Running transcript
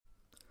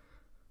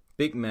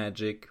Big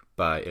Magic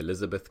by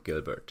Elizabeth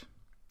Gilbert.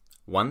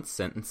 One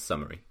sentence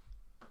summary.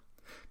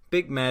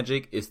 Big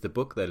Magic is the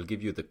book that'll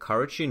give you the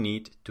courage you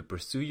need to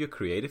pursue your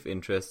creative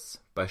interests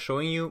by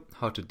showing you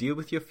how to deal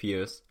with your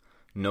fears,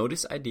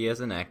 notice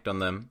ideas and act on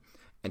them,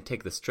 and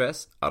take the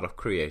stress out of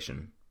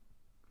creation.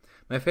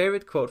 My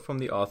favorite quote from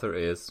the author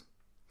is,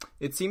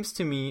 "It seems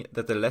to me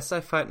that the less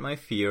I fight my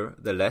fear,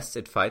 the less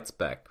it fights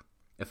back.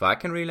 If I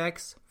can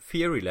relax,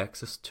 fear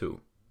relaxes too."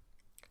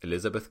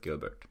 Elizabeth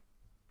Gilbert.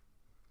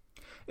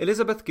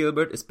 Elizabeth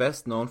Gilbert is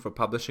best known for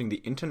publishing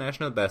the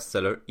international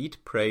bestseller Eat,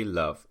 Pray,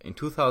 Love in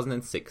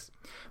 2006,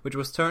 which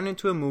was turned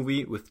into a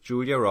movie with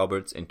Julia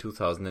Roberts in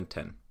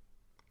 2010.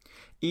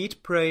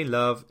 Eat, Pray,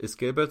 Love is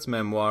Gilbert's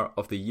memoir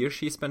of the year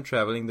she spent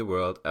traveling the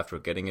world after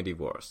getting a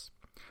divorce,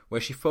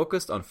 where she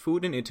focused on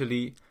food in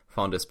Italy,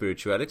 found a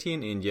spirituality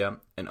in India,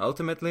 and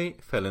ultimately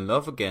fell in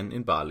love again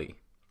in Bali.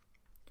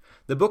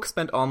 The book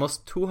spent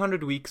almost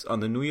 200 weeks on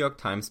the New York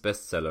Times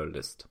bestseller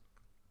list.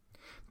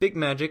 Big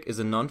Magic is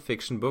a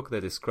non-fiction book that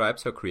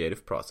describes her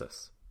creative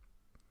process.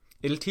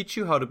 It'll teach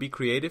you how to be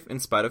creative in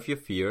spite of your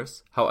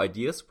fears, how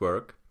ideas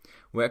work,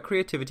 where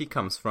creativity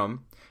comes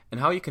from, and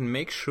how you can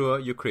make sure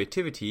your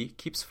creativity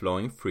keeps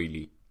flowing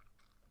freely.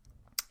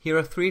 Here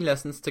are 3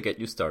 lessons to get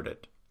you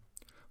started.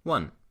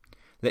 1.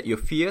 Let your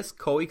fears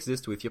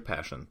coexist with your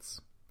passions.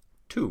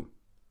 2.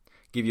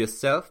 Give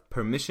yourself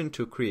permission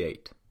to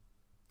create.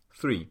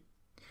 3.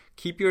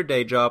 Keep your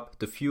day job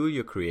to fuel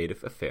your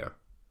creative affair.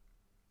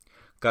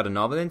 Got a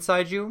novel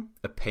inside you?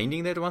 A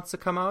painting that wants to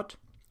come out?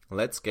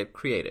 Let's get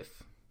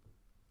creative.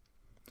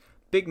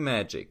 Big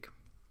Magic.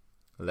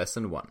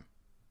 Lesson 1.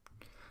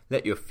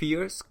 Let your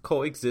fears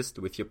coexist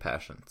with your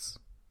passions.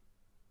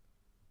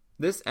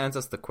 This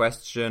answers the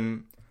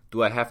question,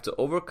 do I have to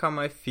overcome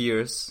my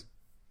fears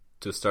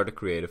to start a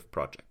creative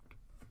project?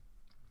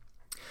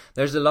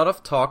 There's a lot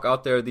of talk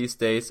out there these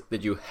days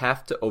that you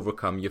have to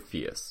overcome your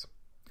fears.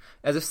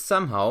 As if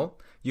somehow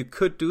you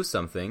could do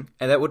something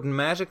and that would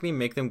magically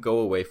make them go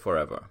away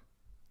forever.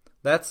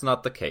 That's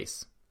not the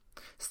case.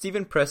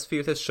 Steven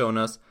Pressfield has shown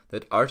us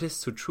that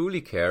artists who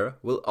truly care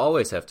will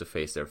always have to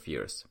face their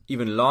fears,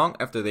 even long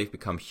after they've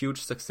become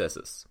huge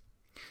successes.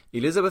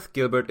 Elizabeth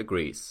Gilbert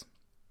agrees.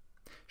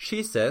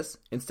 She says,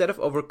 instead of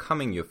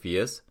overcoming your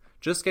fears,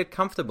 just get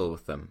comfortable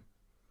with them.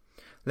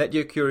 Let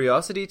your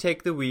curiosity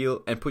take the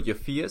wheel and put your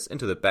fears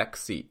into the back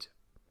seat.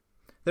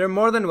 They're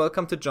more than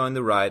welcome to join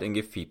the ride and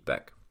give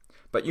feedback.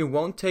 But you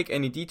won't take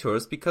any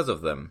detours because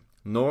of them,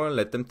 nor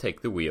let them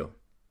take the wheel.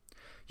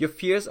 Your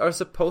fears are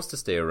supposed to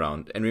stay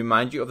around and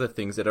remind you of the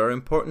things that are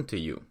important to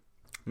you.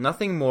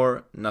 Nothing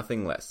more,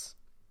 nothing less.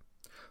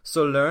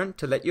 So learn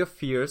to let your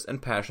fears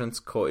and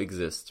passions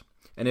coexist,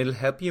 and it'll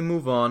help you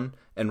move on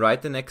and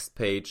write the next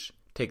page,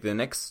 take the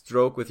next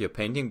stroke with your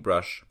painting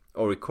brush,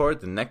 or record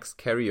the next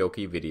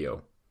karaoke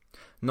video.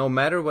 No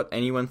matter what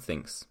anyone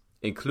thinks,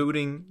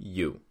 including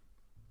you.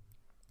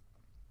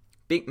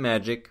 Big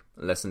Magic,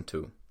 Lesson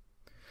 2.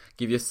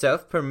 Give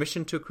yourself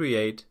permission to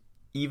create,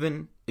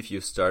 even if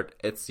you start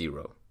at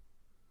 0.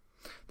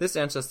 This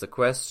answers the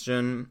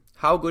question,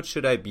 how good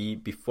should I be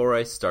before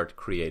I start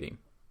creating?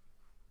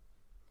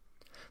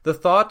 The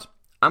thought,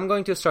 I'm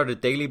going to start a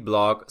daily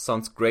blog,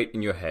 sounds great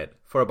in your head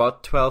for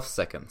about 12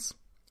 seconds.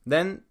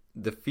 Then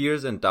the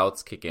fears and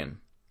doubts kick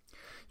in.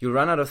 You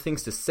run out of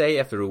things to say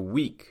after a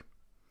week.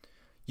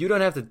 You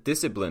don't have the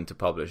discipline to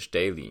publish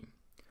daily.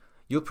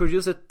 You'll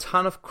produce a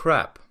ton of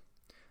crap.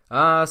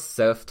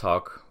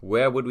 Self-talk,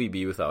 where would we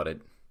be without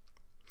it?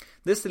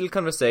 This little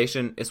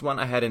conversation is one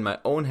I had in my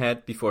own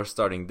head before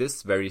starting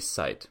this very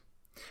site.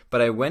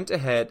 But I went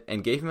ahead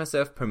and gave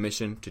myself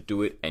permission to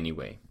do it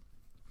anyway.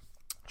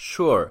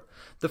 Sure,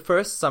 the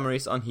first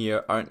summaries on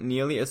here aren't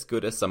nearly as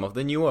good as some of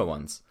the newer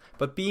ones,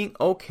 but being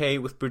okay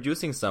with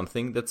producing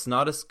something that's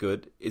not as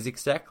good is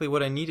exactly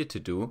what I needed to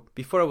do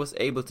before I was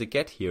able to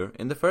get here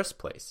in the first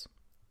place.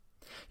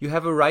 You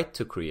have a right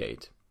to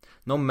create,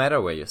 no matter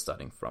where you're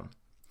starting from.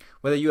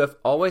 Whether you have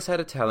always had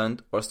a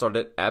talent or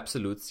started at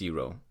absolute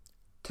 0.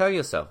 Tell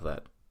yourself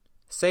that.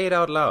 Say it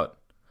out loud.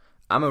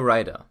 I'm a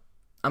writer.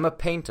 I'm a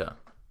painter.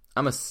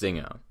 I'm a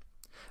singer.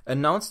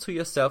 Announce to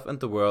yourself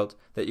and the world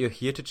that you're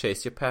here to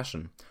chase your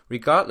passion,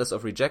 regardless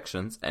of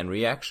rejections and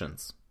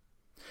reactions.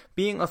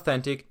 Being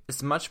authentic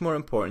is much more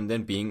important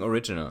than being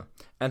original,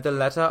 and the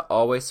latter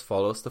always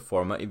follows the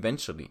former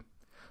eventually.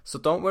 So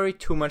don't worry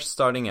too much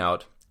starting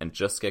out and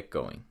just get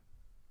going.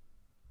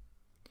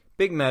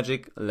 Big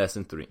Magic,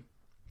 Lesson 3.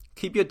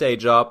 Keep your day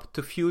job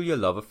to fuel your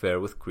love affair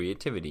with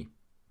creativity.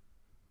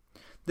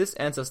 This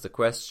answers the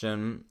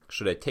question,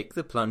 should I take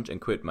the plunge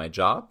and quit my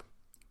job?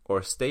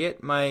 Or stay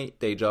at my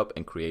day job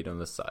and create on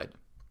the side?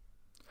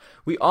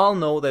 We all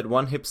know that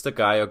one hipster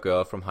guy or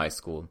girl from high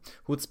school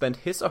who'd spent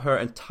his or her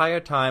entire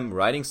time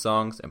writing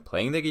songs and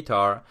playing the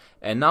guitar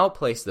and now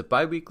plays the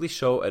bi-weekly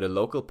show at a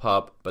local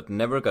pub but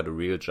never got a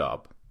real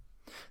job.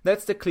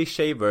 That's the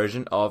cliche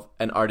version of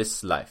an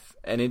artist's life,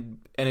 and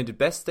it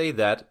best stay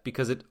that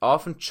because it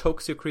often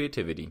chokes your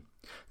creativity,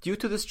 due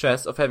to the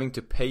stress of having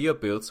to pay your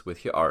bills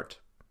with your art.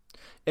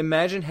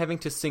 Imagine having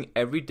to sing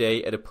every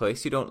day at a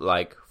place you don't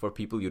like for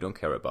people you don't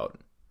care about.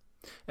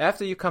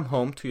 After you come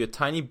home to your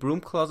tiny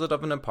broom closet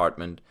of an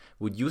apartment,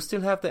 would you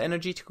still have the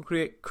energy to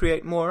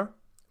create more?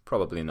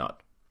 Probably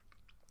not.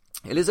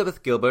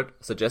 Elizabeth Gilbert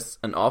suggests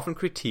an often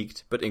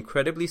critiqued but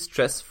incredibly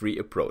stress-free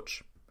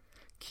approach.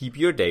 Keep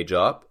your day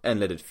job and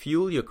let it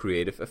fuel your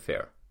creative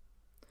affair.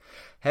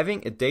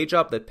 Having a day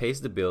job that pays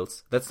the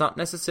bills, that's not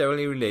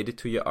necessarily related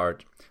to your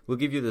art, will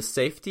give you the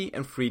safety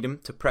and freedom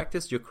to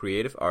practice your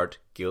creative art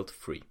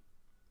guilt-free.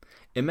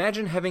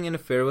 Imagine having an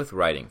affair with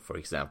writing, for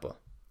example.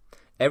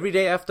 Every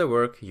day after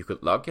work, you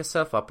could lock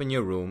yourself up in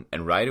your room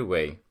and write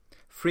away,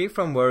 free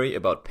from worry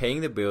about paying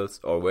the bills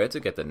or where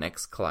to get the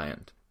next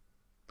client.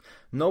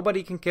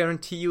 Nobody can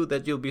guarantee you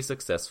that you'll be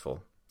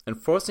successful,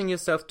 and forcing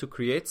yourself to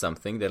create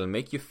something that'll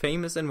make you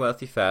famous and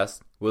wealthy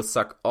fast will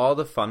suck all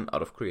the fun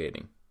out of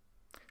creating.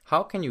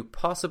 How can you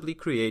possibly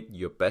create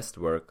your best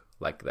work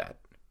like that?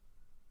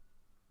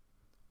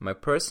 My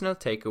personal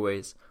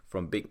takeaways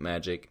from Big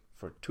Magic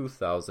for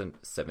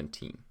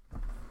 2017.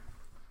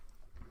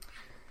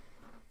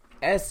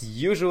 As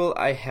usual,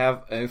 I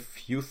have a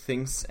few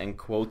things and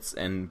quotes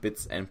and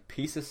bits and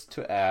pieces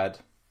to add.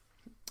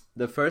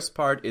 The first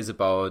part is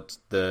about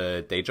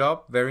the day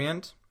job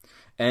variant.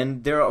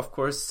 And there are, of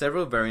course,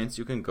 several variants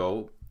you can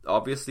go.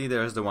 Obviously,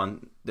 there's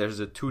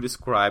the two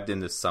described in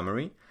the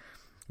summary,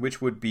 which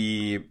would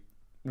be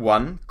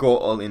 1, go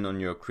all in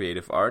on your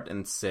creative art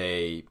and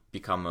say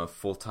become a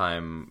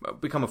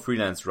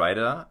freelance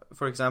writer,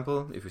 for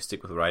example, if you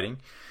stick with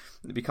writing.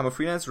 Become a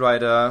freelance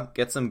writer,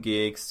 get some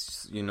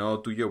gigs,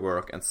 do your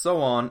work and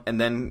so on, and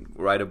then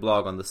write a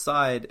blog on the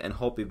side and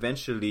hope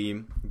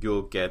eventually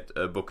you'll get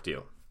a book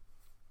deal.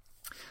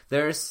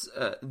 There's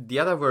the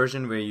other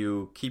version where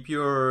you keep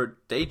your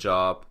day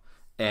job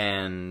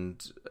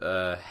and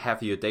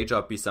have your day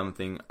job be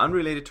something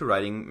unrelated to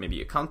writing,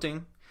 maybe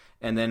accounting,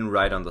 and then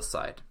write on the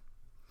side.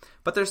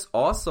 But there's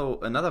also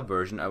another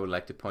version I would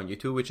like to point you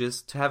to, which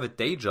is to have a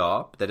day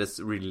job that is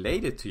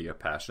related to your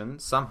passion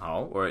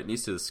somehow, or at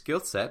least to the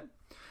skill set,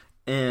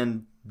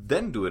 and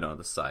then do it on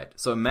the side.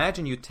 So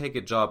imagine you take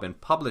a job in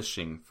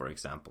publishing, for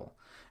example,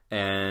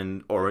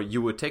 or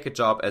you would take a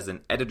job as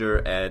an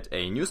editor at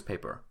a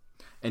newspaper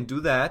and do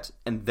that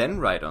and then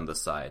write on the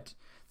side.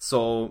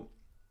 So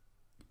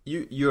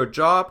your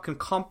job can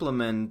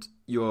complement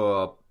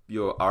your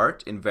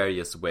art in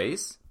various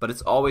ways, but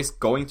it's always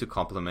going to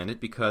complement it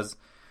because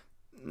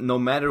no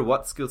matter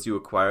what skills you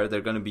acquire, they're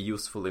going to be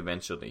useful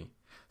eventually.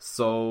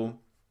 So,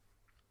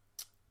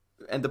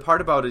 and the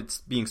part about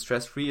it being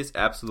stress-free is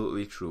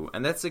absolutely true.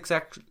 And that's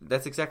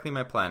exactly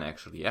my plan,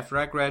 actually. After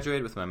I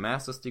graduate with my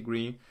master's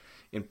degree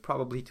in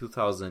probably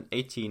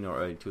 2018 or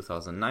early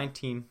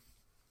 2019,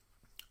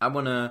 I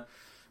want to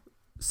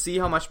see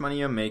how much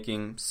money I'm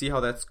making, see how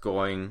that's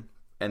going,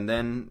 and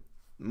then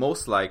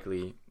most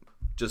likely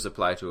just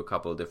apply to a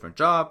couple of different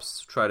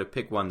jobs, try to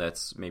pick one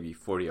that's maybe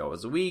 40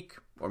 hours a week,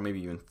 or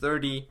maybe even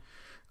 30,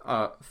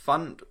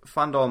 fund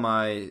all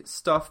my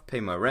stuff, pay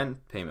my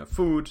rent, pay my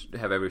food,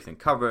 have everything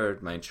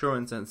covered, my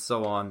insurance and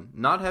so on,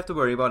 not have to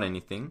worry about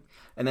anything,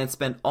 and then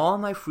spend all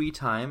my free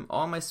time,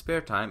 all my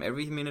spare time,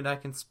 every minute I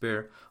can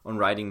spare on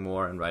writing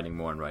more and writing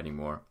more and writing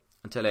more,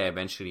 until I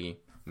eventually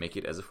make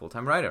it as a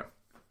full-time writer.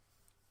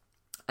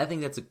 I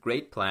think that's a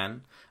great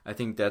plan. I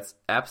think that's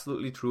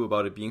absolutely true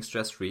about it being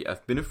stress-free.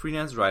 I've been a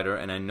freelance writer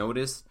and I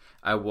noticed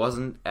I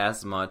wasn't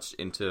as much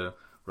into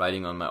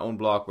writing on my own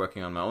blog,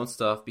 working on my own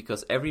stuff,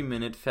 because every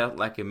minute felt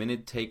like a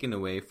minute taken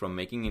away from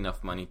making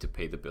enough money to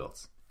pay the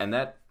bills. And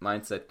that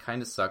mindset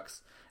kind of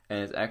sucks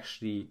and is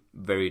actually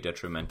very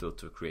detrimental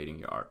to creating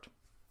your art.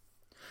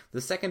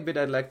 The second bit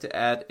I'd like to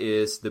add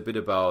is the bit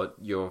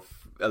about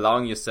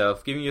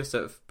giving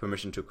yourself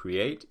permission to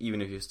create,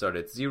 even if you start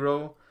at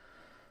zero.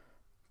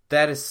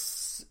 That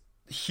is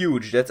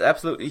huge. That's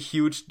absolutely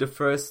huge. The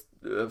first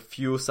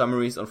few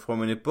summaries on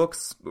 4-minute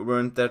books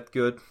weren't that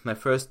good. My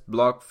first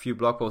few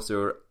blog posts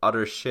were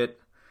utter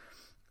shit.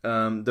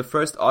 The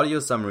first audio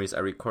summaries I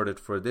recorded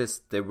for this,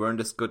 they weren't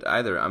as good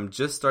either. I'm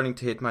just starting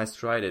to hit my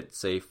stride at,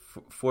 say,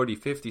 40,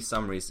 50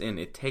 summaries in.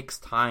 It takes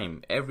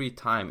time. Every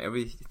time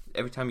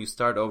you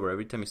start over,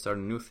 every time you start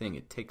a new thing,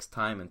 it takes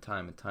time and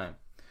time and time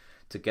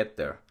to get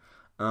there.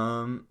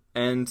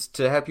 And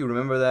to help you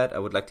remember that, I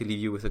would like to leave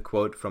you with a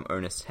quote from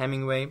Ernest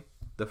Hemingway.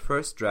 The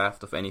first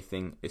draft of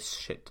anything is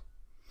shit.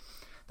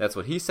 That's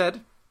what he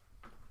said.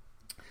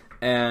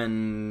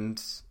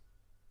 And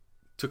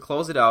to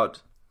close it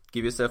out,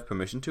 give yourself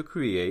permission to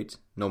create,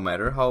 no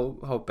matter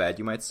how bad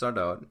you might start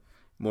out.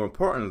 More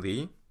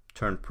importantly,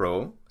 turn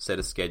pro, set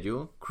a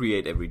schedule,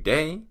 create every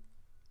day.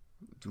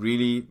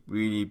 Really,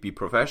 really be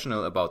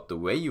professional about the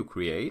way you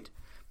create,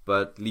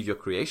 but leave your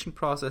creation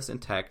process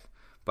intact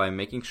by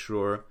making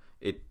sure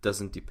it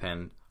doesn't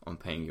depend on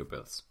paying your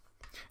bills.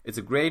 It's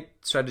a great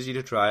strategy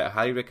to try. I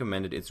highly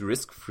recommend it. It's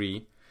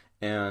risk-free,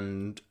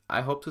 and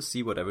I hope to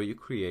see whatever you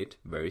create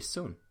very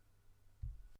soon.